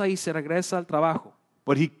casa y se regresa al trabajo.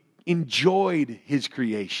 But He enjoyed His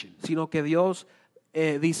creation. Sino que Dios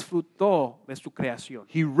disfrutó de su creación.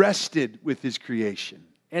 He rested with His creation.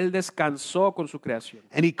 Él descansó con su creación.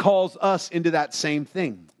 And He calls us into that same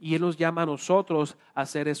thing. Y Él nos llama a nosotros a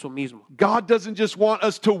hacer eso mismo. God doesn't just want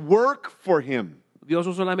us to work for Him. Dios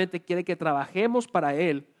no solamente quiere que trabajemos para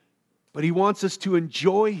Él. but He wants us to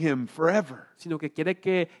enjoy Him forever. sino que quiere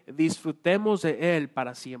que disfrutemos de Él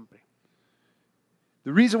para siempre.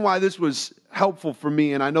 The reason why this was helpful for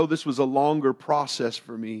me, and I know this was a longer process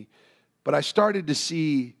for me, but I started to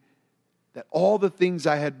see that all the things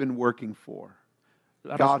I had been working for,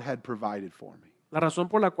 God had provided for me. La razón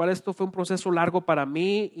por la cual esto fue un proceso largo para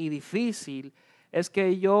mí y difícil es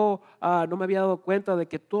que yo no me había dado cuenta de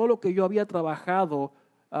que todo lo que yo había trabajado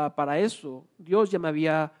para eso, Dios ya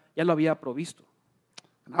lo había provisto.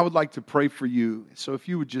 And I would like to pray for you. So if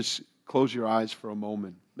you would just close your eyes for a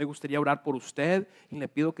moment. Me gustaría orar por usted y le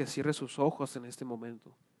pido que cierre sus ojos en este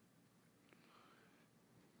momento.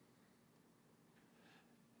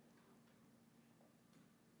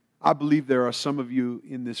 I believe there are some of you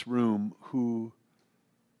in this room who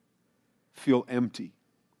feel empty.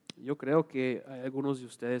 Yo creo que hay algunos de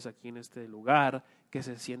ustedes aquí en este lugar que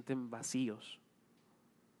se sienten vacíos.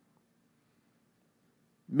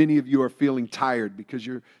 Many of you are feeling tired because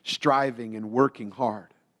you're striving and working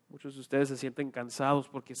hard. Muchos de ustedes se sienten cansados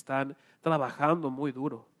porque están trabajando muy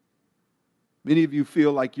duro. Many of you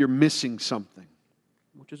feel like you're missing something.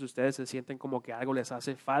 Muchos de ustedes se sienten como que algo les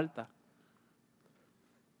hace falta.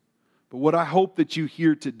 But what I hope that you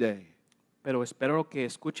hear today Pero espero que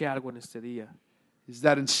escuche algo en este día. is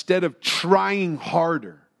that instead of trying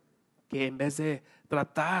harder, Que en vez de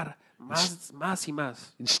tratar más y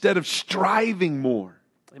más, instead of striving more,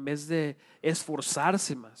 en vez de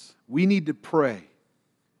esforzarse más, we need to pray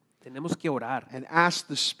tenemos que orar and ask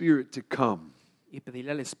the Spirit to come. y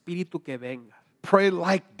pedirle al Espíritu que venga. Pray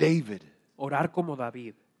like David. Orar como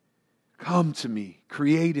David. Come to me,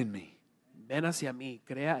 create in me. Ven hacia mí,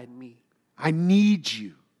 crea en mí. I need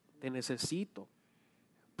you. Te necesito.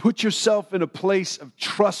 Put yourself in a place of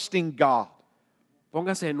trusting God,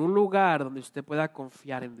 Póngase en un lugar donde usted pueda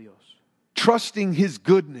confiar en Dios. trusting His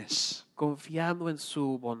goodness, Confiando en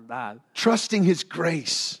su bondad. trusting His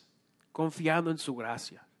grace, Confiando en su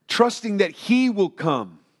gracia. trusting that He will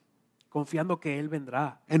come Confiando que Él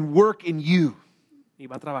vendrá and work in you, y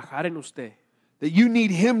va a trabajar en usted. that you need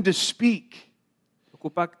Him to speak.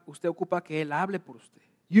 Usted ocupa que Él hable por usted.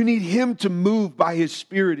 You need Him to move by His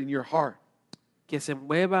Spirit in your heart. Que se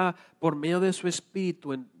mueva por medio de su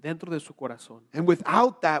espíritu dentro de su corazón. And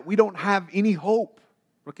without that, we don't have any hope.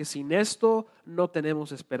 Porque sin esto no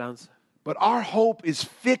tenemos esperanza. But our hope is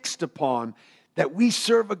fixed upon that we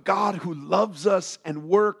serve a God who loves us and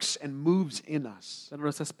works and moves in us. Pero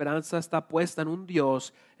nuestra esperanza está puesta en un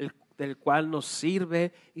Dios del cual nos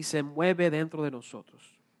sirve y se mueve dentro de nosotros.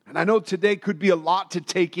 And I know today could be a lot to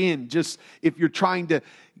take in just if you're trying to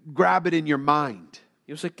grab it in your mind.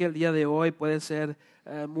 Yo sé que el día de hoy puede ser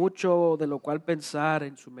mucho de lo cual pensar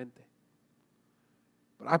en su mente.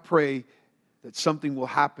 But I pray that something will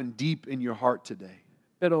happen deep in your heart today.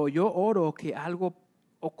 Pero yo oro que algo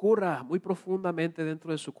ocurra muy profundamente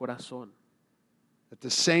dentro de su corazón. That the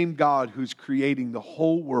same God who's creating the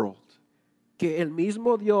whole world Que el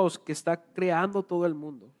mismo Dios que está creando todo el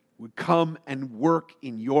mundo would come and work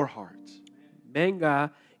in your heart.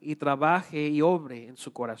 venga y trabaje y obre en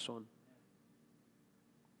su corazón.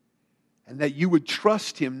 And that you would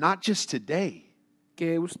trust Him not just today,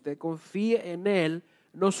 Que usted confíe en Él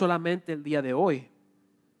no solamente el día de hoy,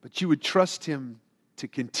 but you would trust Him to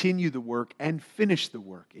continue the work and finish the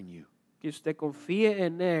work in you. que usted confíe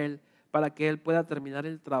en Él para que Él pueda terminar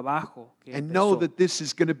el trabajo que And know empezó. that this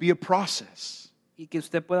is going to be a process. Y que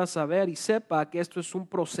usted pueda saber y sepa que esto es un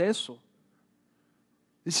proceso.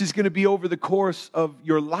 This is going to be over the course of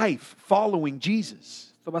your life following Jesus.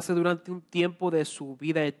 Esto va a ser durante un tiempo de su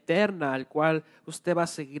vida eterna al cual usted va a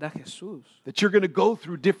seguir a Jesús. That you're going to go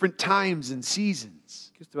through different times and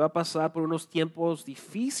seasons. Que usted va a pasar por unos tiempos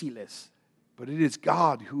difíciles. But it is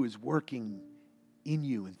God who is working in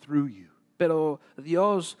you and through you. Pero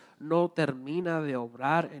Dios no termina de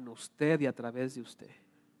obrar en usted y a través de usted.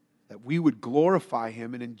 That we would glorify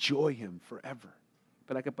Him and enjoy Him forever.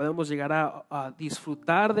 Para que podamos llegar a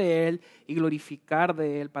disfrutar de Él y glorificar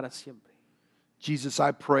de Él para siempre. Jesus,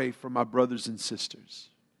 I pray for my brothers and sisters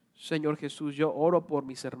Señor Jesús, yo oro por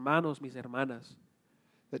mis hermanos, mis hermanas,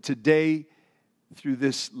 that today, through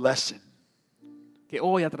this lesson, que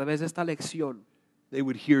hoy a través de esta lección they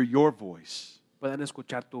would hear your voice puedan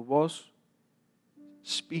escuchar tu voz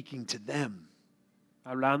speaking to them,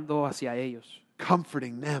 hablando hacia ellos,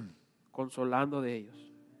 comforting them, consolando de ellos.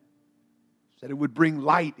 that it would bring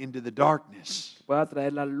light into the darkness, Pueda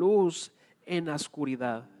traer la luz en la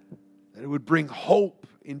oscuridad, that it would bring hope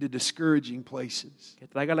into discouraging places. que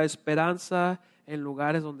traiga la esperanza en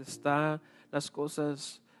lugares donde están las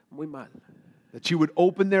cosas muy mal. That you would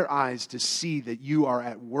open their eyes to see that you are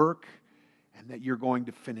at work and that you're going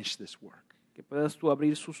to finish this work. Que puedas tú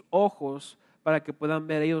abrir sus ojos para que puedan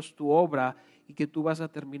ver ellos tu obra y que tú vas a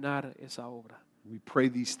terminar esa obra. We pray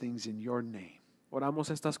these things in your name. Oramos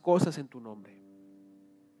estas cosas en tu nombre.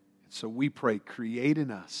 And so we pray, create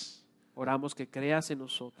in us Oramos que creas en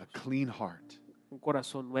nosotros a clean heart un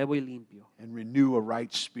corazón nuevo y limpio and renew a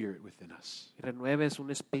right spirit within us. y renueves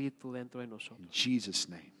un espíritu dentro de nosotros. In Jesus'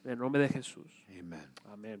 name, En el nombre de Jesús. amen.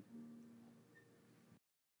 Amén.